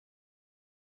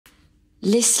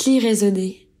Laisse-les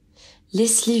résonner,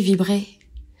 laisse-les vibrer,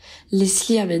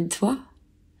 laisse-les amène-toi.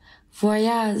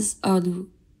 Voyage en nous,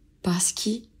 parce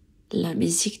qu'il la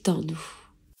musique dans nous.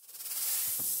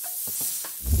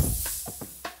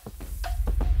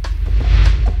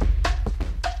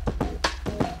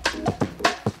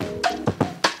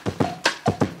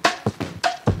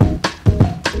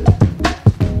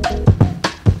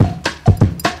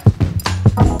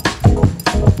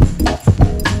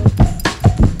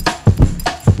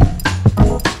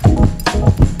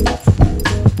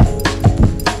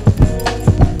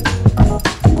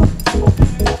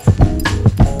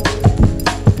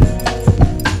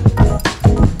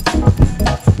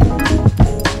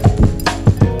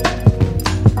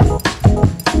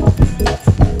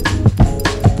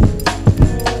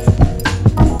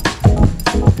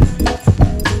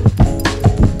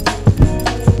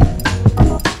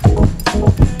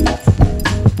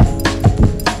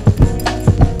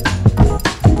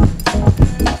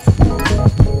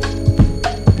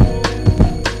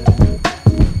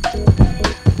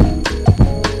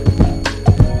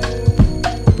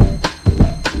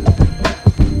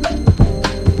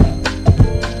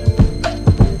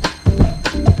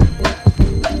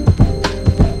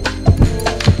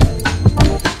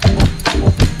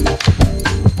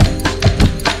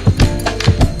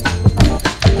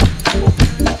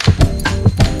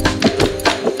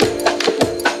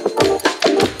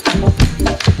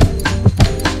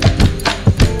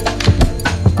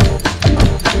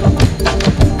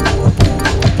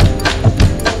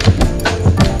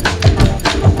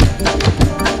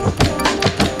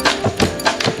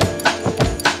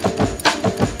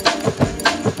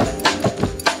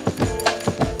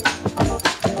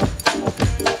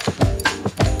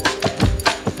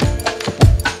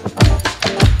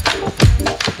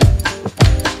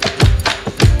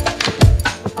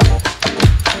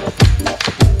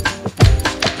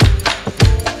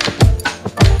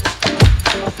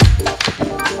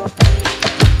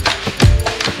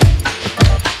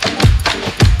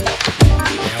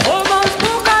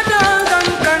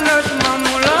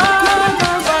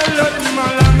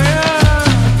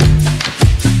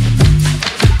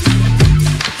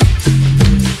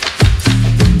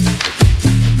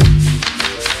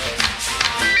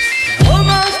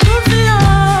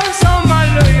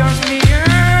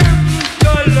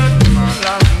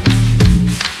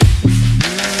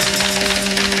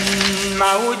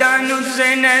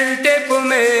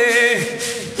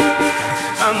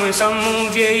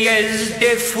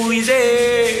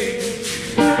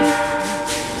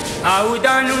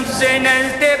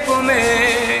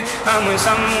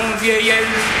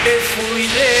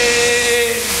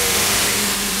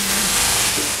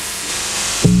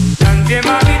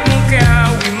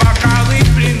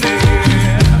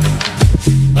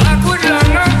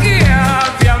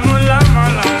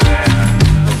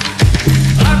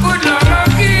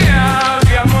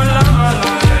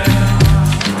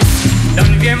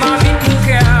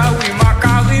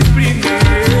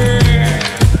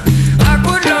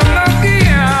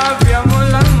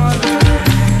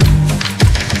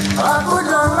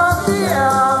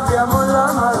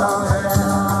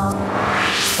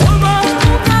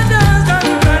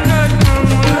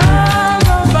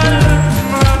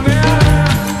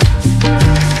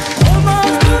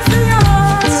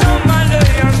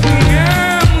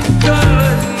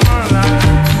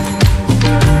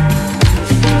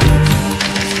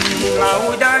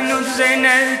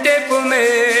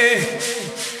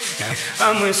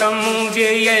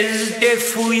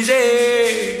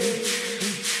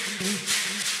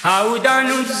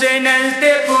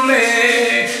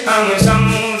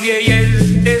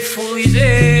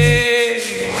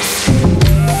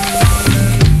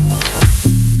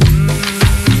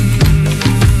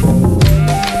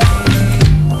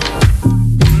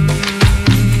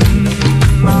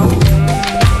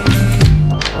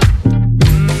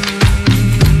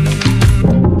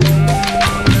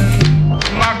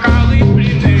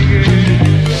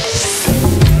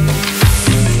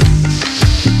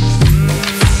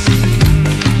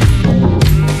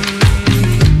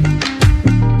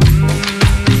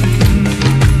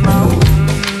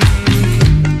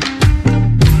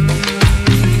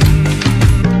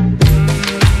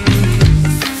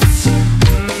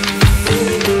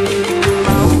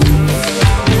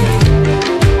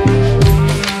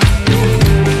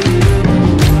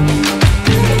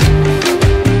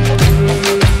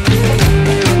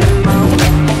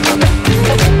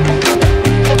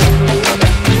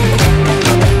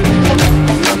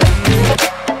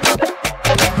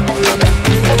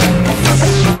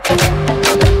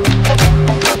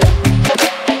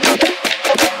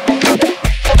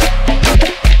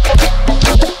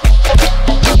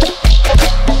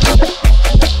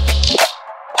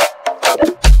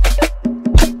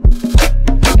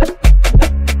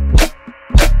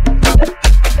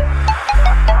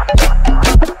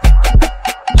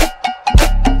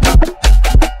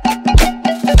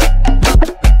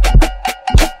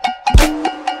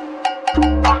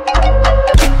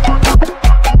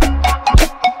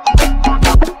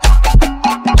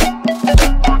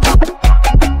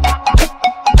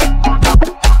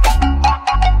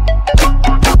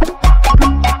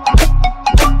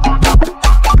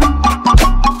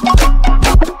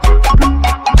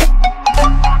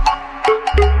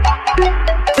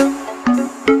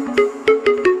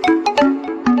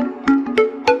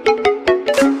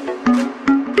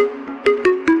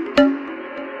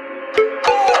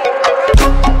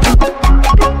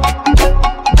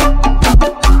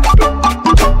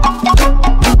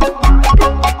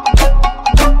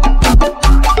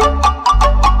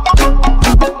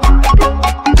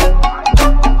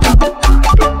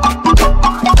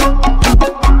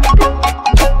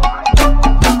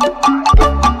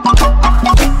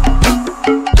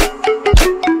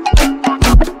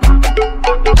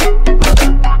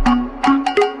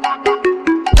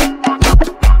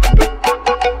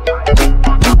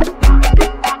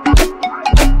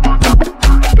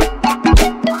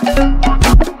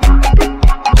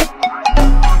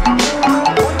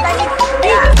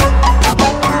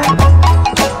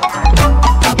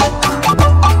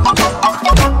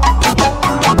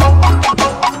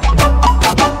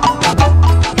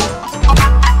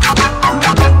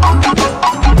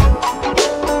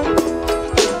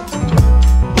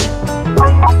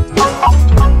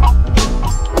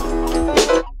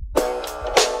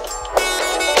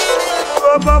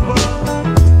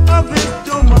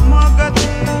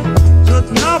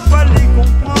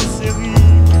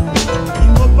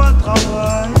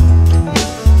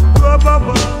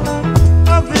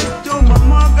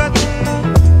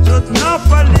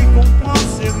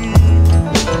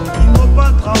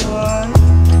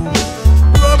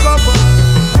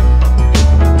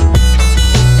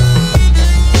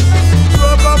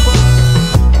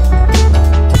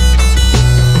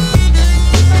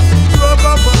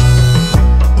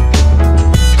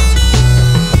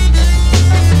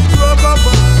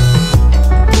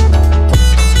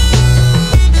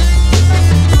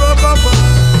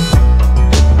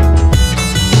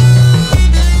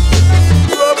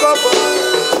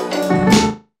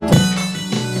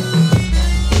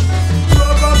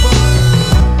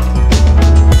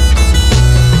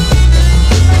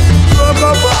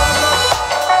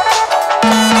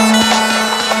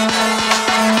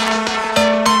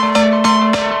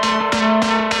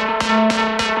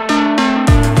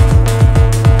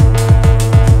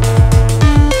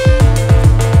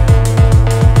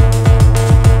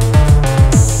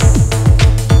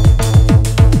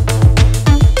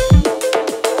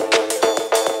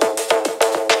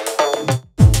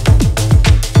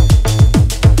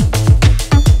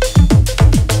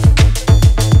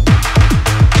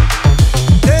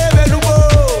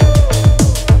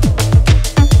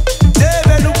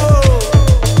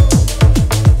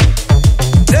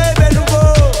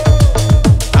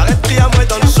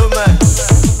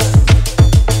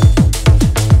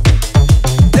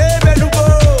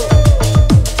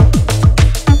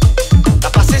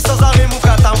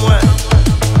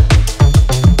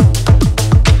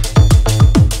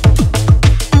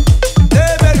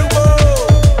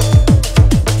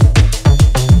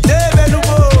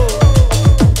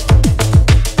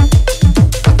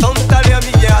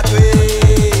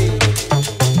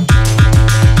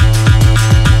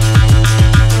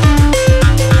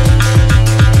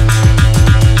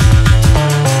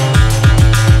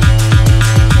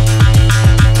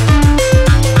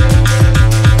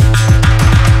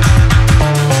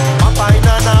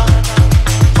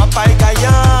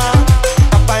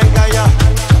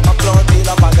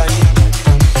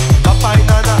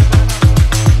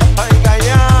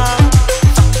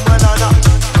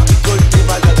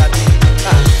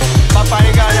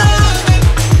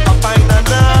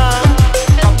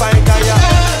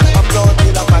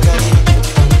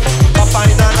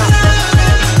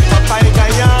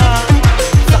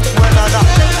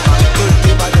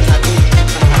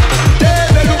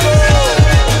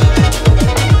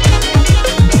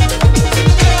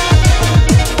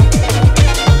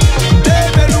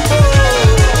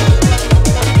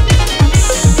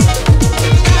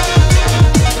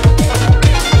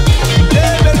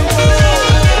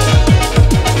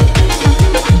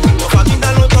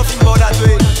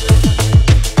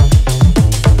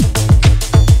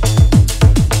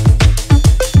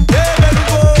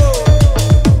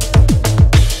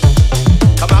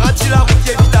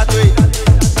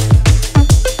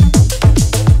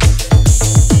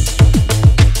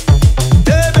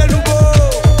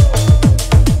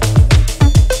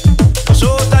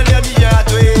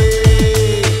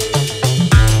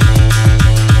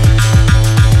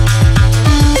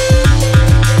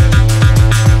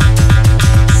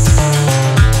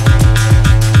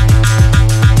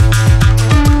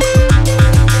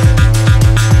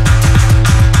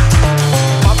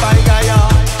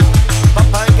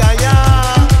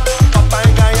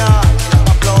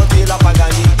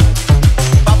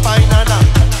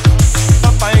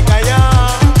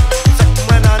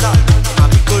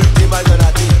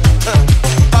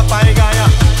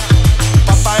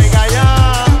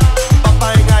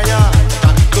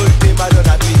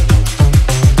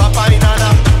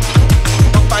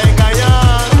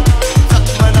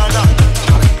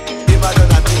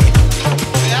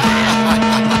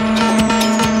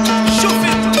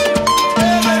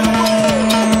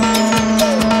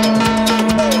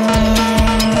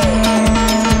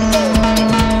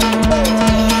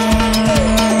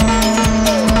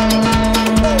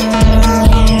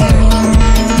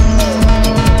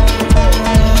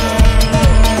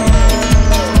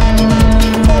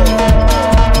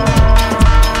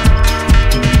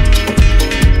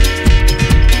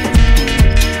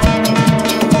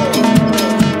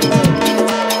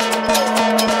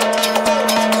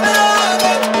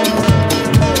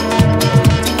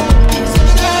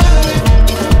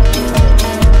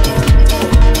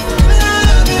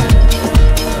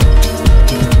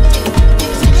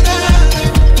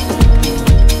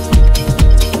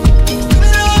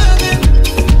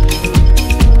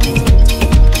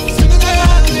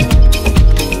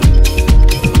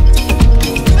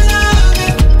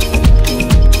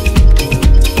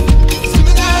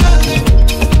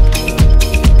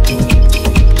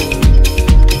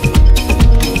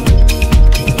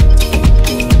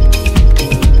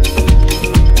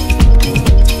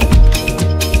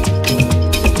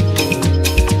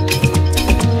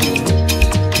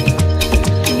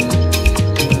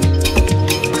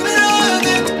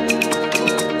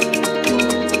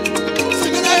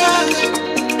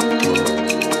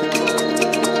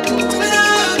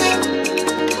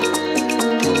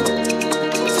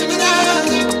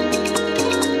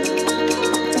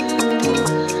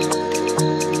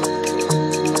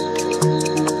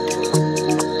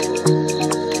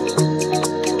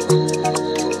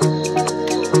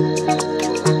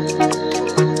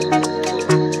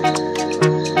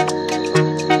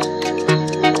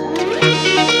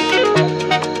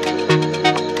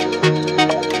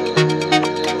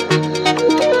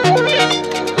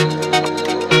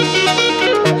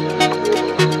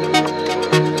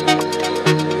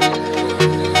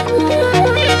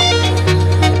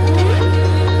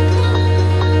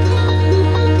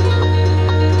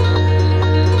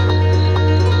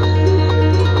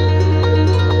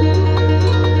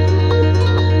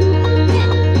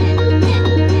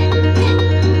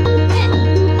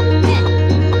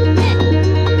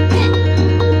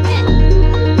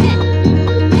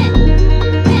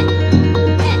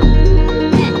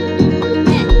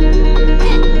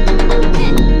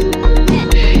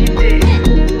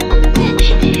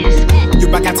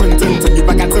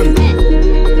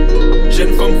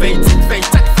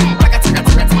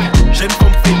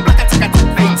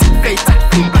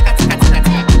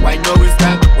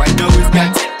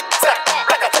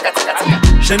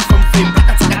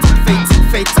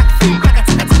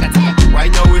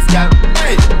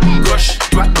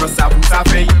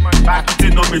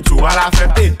 met tout à la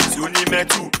fête. Hey, si on y met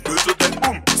tout, le tout donne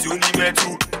boum. Si on y met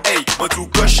tout, hey, moi tout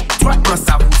coche, toi quand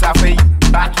ça vous ça fait.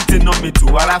 Pas quitter non mais tout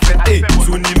à la fête. Hey, si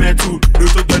on y met tout, le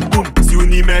tout donne boum. Si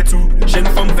on y met tout, jeune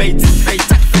femme fait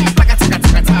tac,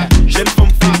 jeune femme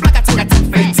fait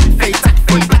tac,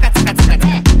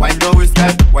 why no is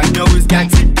got,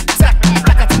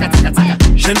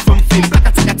 jeune femme fait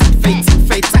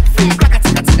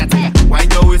why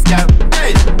no is got,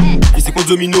 hey, et c'est qu'on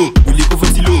domino, ou les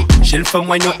convertilo, jeune femme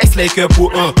why no ex like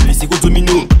pour un, et c'est qu'on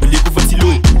domino, ou les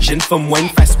convertilo, jeune femme wine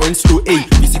fast, wine slow, hey,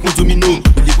 et c'est qu'on domino, ou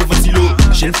les convertilo,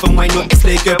 jeune femme why no ex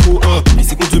like pour un, et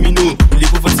c'est qu'on domino, ou les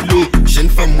convertilo, jeune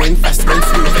femme wine fast, wine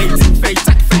slow, fait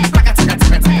tac,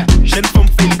 jeune femme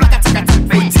fait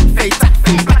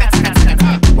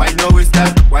why no is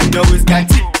got,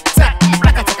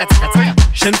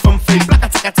 jeune femme fait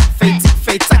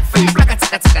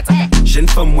jeune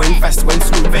femme wine fast, wine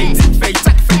slow, fait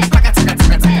tac,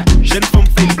 jeune femme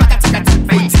fait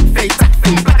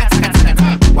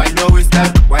why no is got,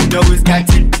 jeune femme fait why no is got,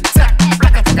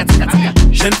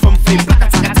 jeune femme fait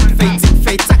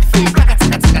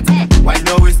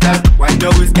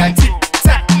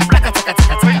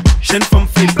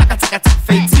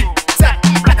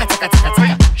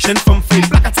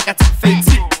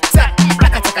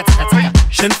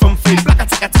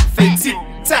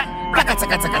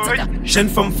jeune femme fait jeune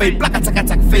femme fait jeune femme fait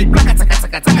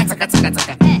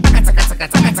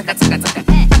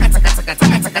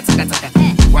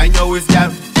why no is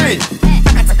got, hey,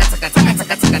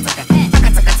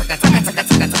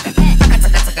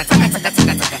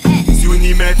 si on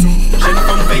y met tout, jeune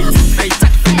femme fait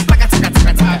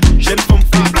jeune femme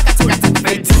fait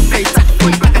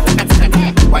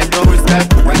why no is got,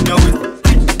 why no is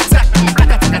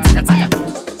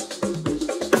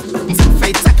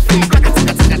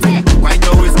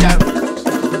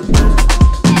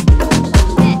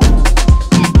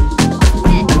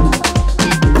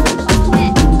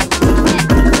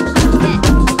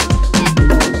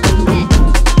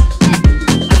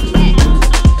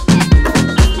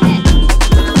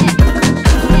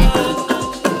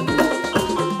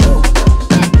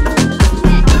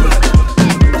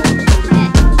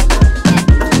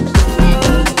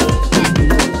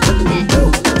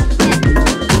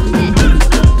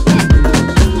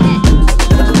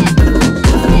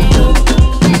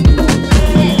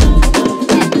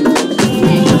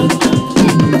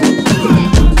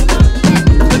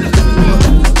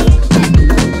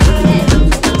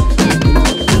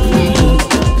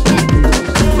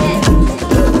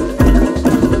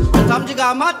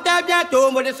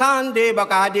Sande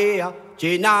bakadea,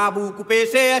 chena buku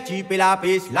pese, chipe la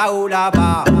pes, la ola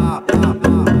ba.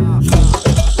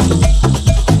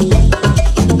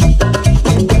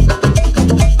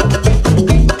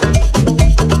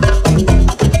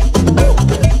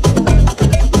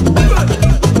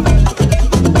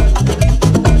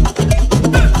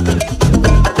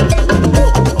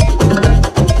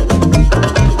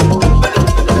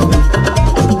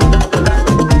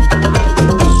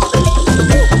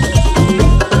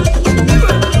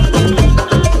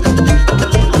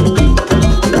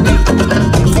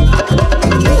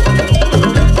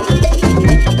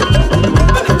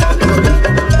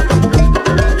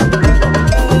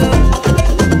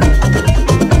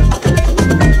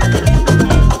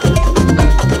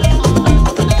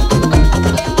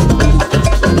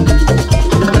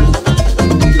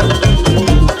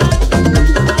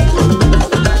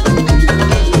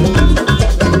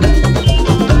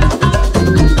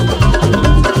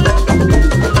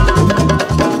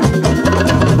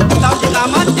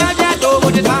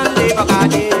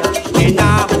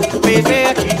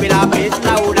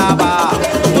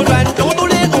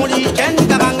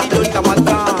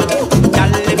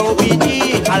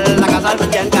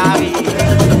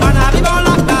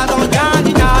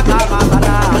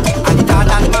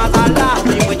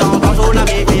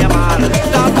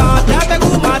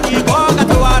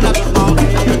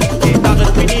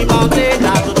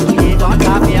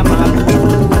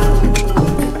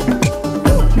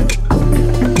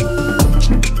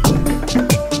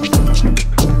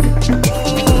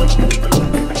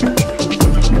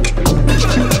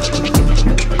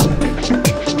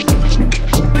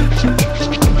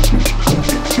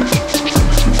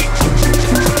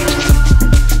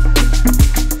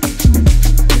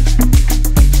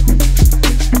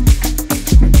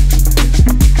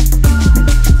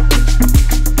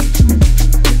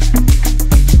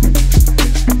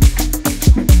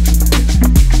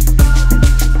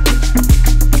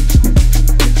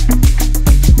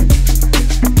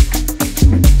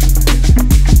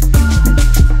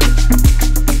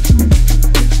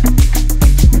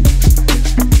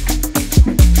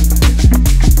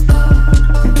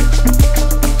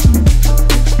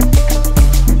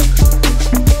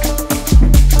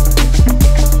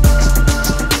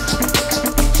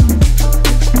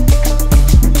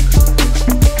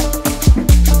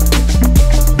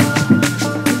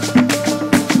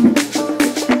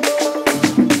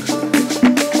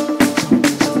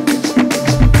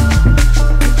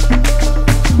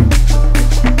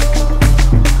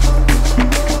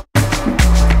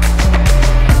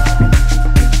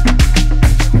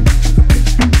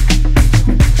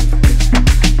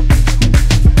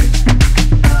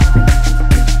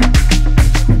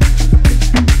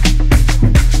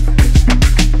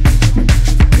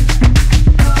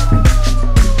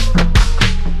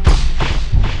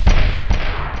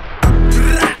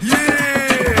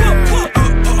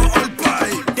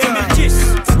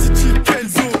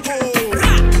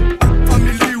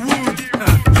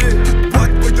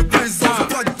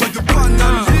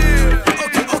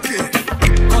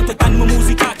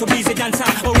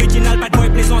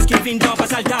 vin dans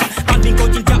Basalta. Banding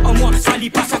continue en moi, ça lit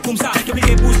pas ça comme ça. Que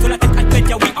les bouges de la tête à tête,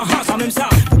 ya oui, ça même ça.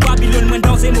 Pour Babylone, moi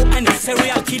dans un mot, c'est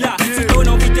real killer. Si t'en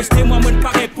envie de tester, moi, me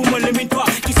paraît pour me le toi.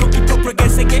 Qui sont qui pop,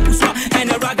 c'est gay ou soit. Un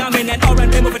ragaman, un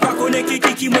orange, mauvais toi, connaît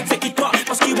qui m'exécute toi.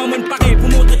 Parce qu'il va me paraît pour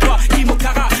montrer toi. Qui me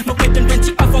cara, me pète un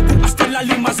petit avant coup, hasta la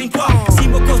limazine toi. Si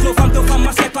me cause de femme,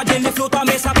 c'est pas des flottants,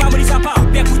 mais ça va, me dit ça pas.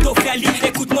 Bien couteau, Feli,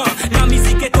 écoute-moi. La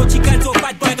musique est au chicanzo,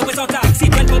 bad boy, représenta. Si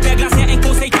tu ton père glacé, un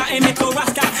conseil, t'as un métro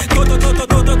rasta.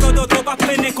 Toto, pas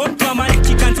prenez compte, toi, mal,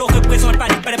 chicanzo représente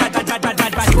bad boy.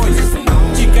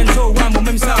 Chicanzo, ouais, moi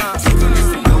même ça.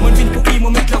 Mon vin pour qui,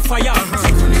 moi mettre la fire.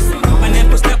 Un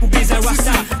imposteur pour baiser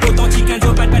rasta. Autant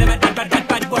chicanzo, bad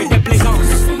boy, déplaisant.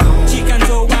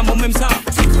 Chicanzo, ouais, moi même ça.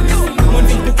 Mon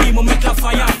vin pour qui, moi mettre la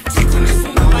fire.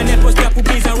 Un imposteur pour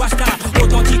baiser rasta.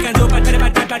 Autant chicanzo, bad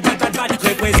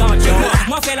représente.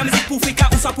 Moi fais la musique pour Fika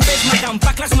ou ça pour baiser madame.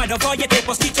 Pas classe madame, voyez tes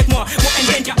postes qui check moi. Moi un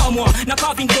danger en moi, n'a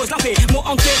pas vu une cause la fait. Moi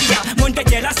en guérilla, mon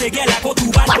dégueule là c'est gueule là. Quand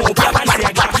tout va bon, bien van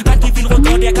c'est gars. Quand tu vis le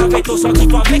retour des cavetos sans qui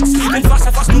toi vex. Une face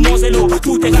à face nous mon zélo,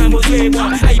 tout est ramosé moi.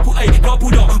 Aïe pour aïe, dans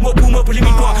boudon, mot pour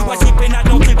limite-toi. Voici pénal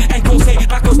dans truc, un conseil,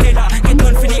 pas costé là. Qu'est-ce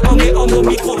qu'on finit en mon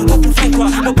micro, moi pour faire quoi.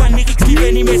 Moi pas ni Rick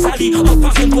Steven ni mes salis, on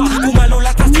passe en toi. Pour malo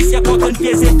la castis, y'a pas ton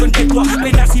pièce et ton tête-toi.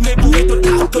 Pénal si mes bourrés,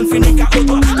 ton fini car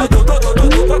toi.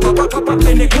 Papa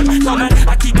pénécole, normal,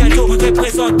 à qui cadeau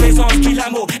représente présence, qui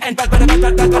l'amour. And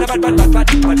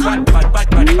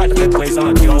bad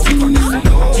représente yo.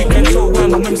 Chicken so, ouais,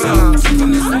 moi même ça.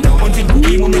 On dit pour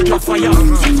qui, moi met la fire.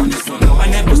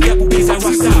 Un imposteur pour baiser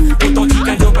rasta. Autant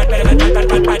chicken so, bad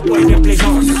boy,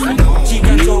 déplaisance.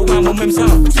 Chicken so, ouais, moi même ça.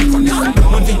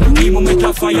 On dit pour qui, moi met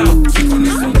la fire.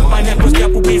 Un imposteur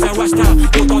pour baiser rasta.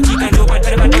 Autant chicken so, bad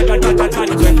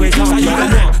représente. Ça y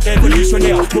est,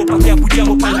 révolutionnaire, mon papier pour dire,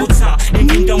 mon pas de ça. Une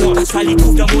ligne dans moi, ça les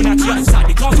trouve dans mon nature. Ça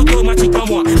déclenche automatique dans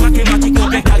moi, mathématiquement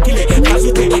bien calculé.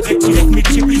 Rajouter, retirer,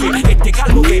 multiplier, est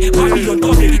égal mauvais. Babylone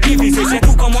tremblé, divisé, c'est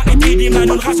tout comme moi. Et puis dis-moi,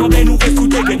 nous rassembler, nous reste tout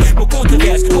dégueu. Mon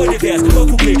contre-verse, redéverse,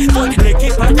 recouplé. Contre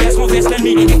l'équipe, adverse, renverse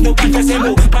l'ennemi. Et mon pan fait ses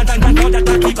mots, pan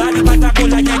d'attaque qui balle. Pan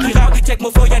la guerre qui rave, check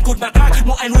mon feuille, un coup de matraque.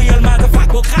 Mon unreal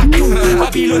motherfucker, mon crack tout.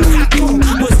 Babylone crack tout.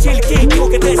 Mon style qui est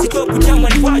que t'es si toi pour dire, moi,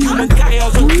 une fois, you, mon carré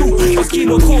en zone tout. Parce qu'il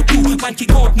me compte tout, man qui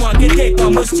compte moi, qui était pas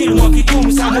mon style, moi qui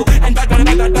tombe, ça mot. And bad,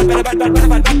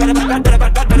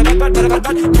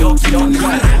 yo,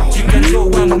 chicken show,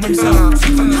 ouais, moi même ça.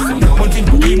 Mon team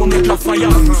pour qui, moi mettre la fire.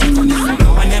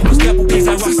 Un imposteur pour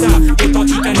baiser rasta. Autant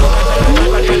chicken show,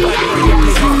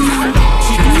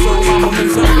 chicken show, ouais, moi même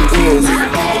ça. Mon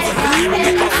team pour qui, moi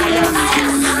mettre la fire.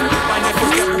 Un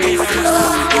imposteur pour baiser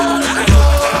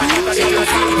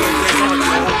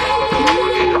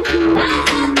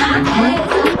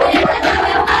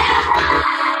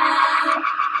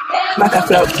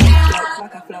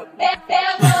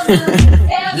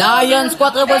Lion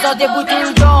Squad représenté pour tout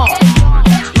le temps.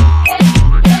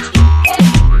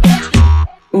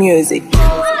 Music.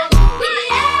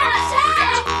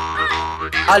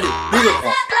 Allez, nous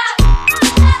reprend.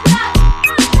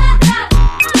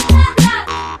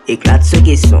 Éclate ce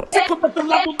question.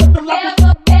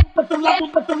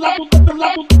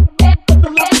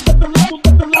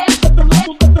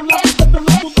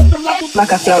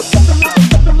 Macaflop.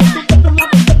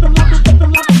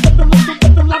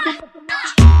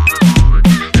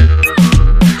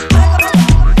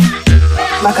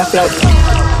 Macaflop.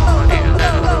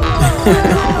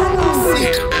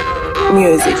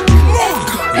 Music.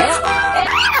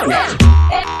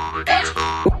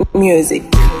 Music.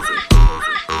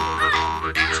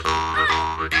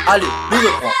 Allez, nous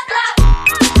reprend.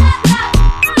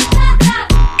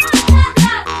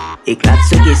 Éclate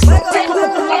ce question.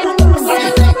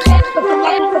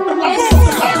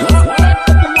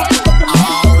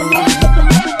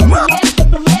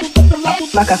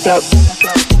 Macaflop.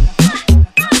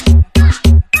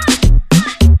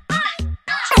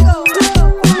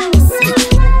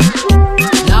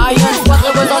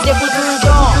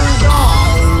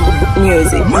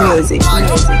 Music.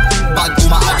 Bad pour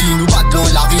ma hadi, nous battons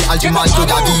la vie, Algimal to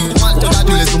David.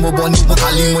 Tous les sous mon bon, mon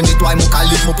calibre, mon nettoie, mon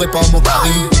calibre, mon prépare, mon carré.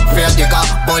 Faire des gars,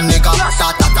 bon nègre,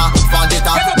 ta,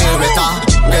 vendetta, mereta.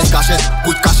 Baisse cachette,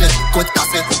 coup de cachette, côte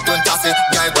cassette, donne cassette,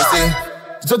 bien bossé.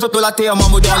 Zozo la terre,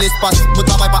 maman dans l'espace. Mon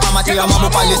travail pas amateur, maman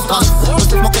pas l'espace. Mon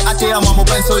style, mon créateur, maman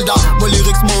pas un soldat. Mon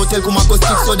lyrics, mon hôtel, comme ma caustique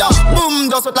soda. Boum,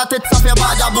 dans toute la tête, ça fait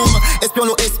badaboum. Espion,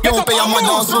 nous espion, paye à moi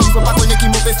dans Zoom. Faut pas connaître qui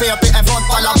m'ont fait faire, paye invente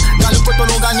pas là. Dans le poteau,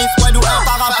 l'organisme, ouais, nous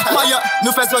imparable. Fire,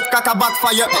 nous fait autre caca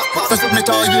backfire. Ça saute mes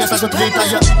tailles, ça saute les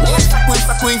tailles.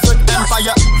 Ça couille, saute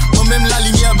empire. Moi même la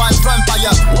lumière, van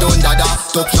vampire. Don dada,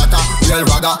 top shata, real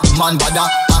raga, man bada,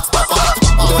 axe papa.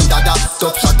 Don dada,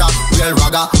 top shata, real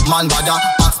raga, man bada,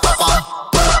 axe papa.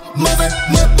 mauvais.